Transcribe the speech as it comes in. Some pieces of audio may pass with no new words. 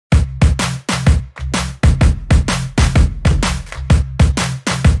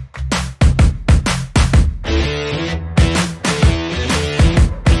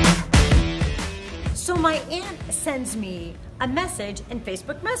sends me a message in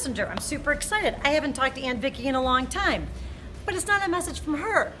Facebook Messenger. I'm super excited. I haven't talked to Aunt Vicky in a long time, but it's not a message from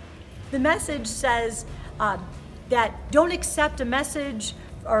her. The message says that don't accept a message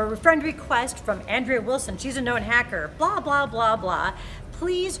or a friend request from Andrea Wilson. She's a known hacker, blah, blah, blah, blah.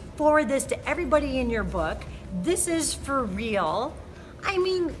 Please forward this to everybody in your book. This is for real. I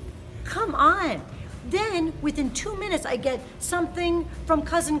mean, come on. Then within 2 minutes, I get something from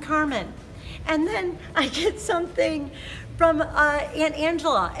Cousin Carmen. And then I get something from Aunt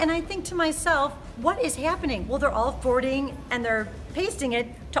Angela. And I think to myself, what is happening? Well, they're all forwarding and they're pasting it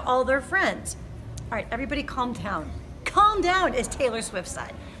to all their friends. All right, everybody calm down. Calm down, as Taylor Swift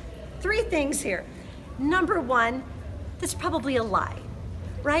said. 3 things here. Number 1, that's probably a lie,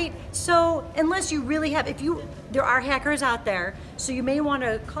 right? So unless you really have, there are hackers out there, so you may want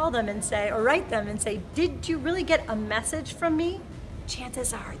to call them and say, or write them and say, did you really get a message from me?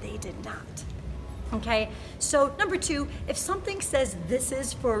 Chances are they did not. Okay, so number 2, if something says this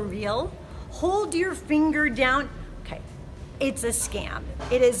is for real, hold your finger down. Okay, it's a scam.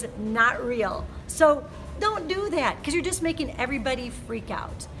 It is not real. So don't do that, because you're just making everybody freak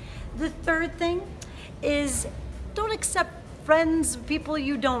out. The 3rd thing is don't accept friends, people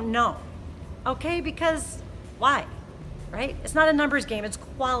you don't know, okay? Because why, right? It's not a numbers game, it's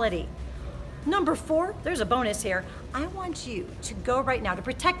quality. Number 4, there's a bonus here. I want you to go right now to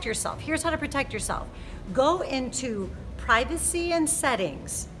protect yourself. Here's how to protect yourself. Go into privacy and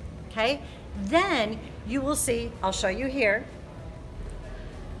settings, okay? Then you will see, I'll show you here,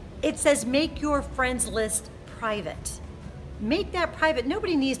 it says make your friends list private. Make that private.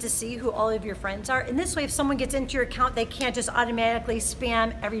 Nobody needs to see who all of your friends are. And this way, if someone gets into your account, they can't just automatically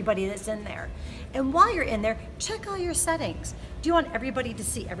spam everybody that's in there. And while you're in there, check all your settings. Do you want everybody to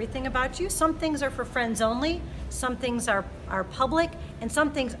see everything about you? Some things are for friends only, some things are public, and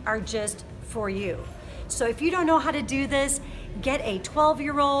some things are just for you. So if you don't know how to do this, get a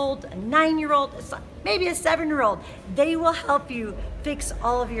 12-year-old, a 9-year-old, maybe a 7-year-old. They will help you fix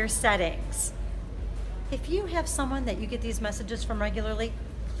all of your settings. If you have someone that you get these messages from regularly,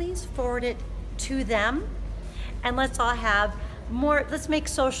 please forward it to them, and let's all have more, let's make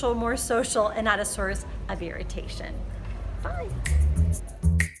social more social and not a source of irritation. Bye.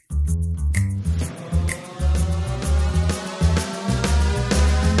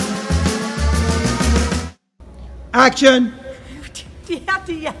 Action! Do you have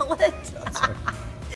to yell it?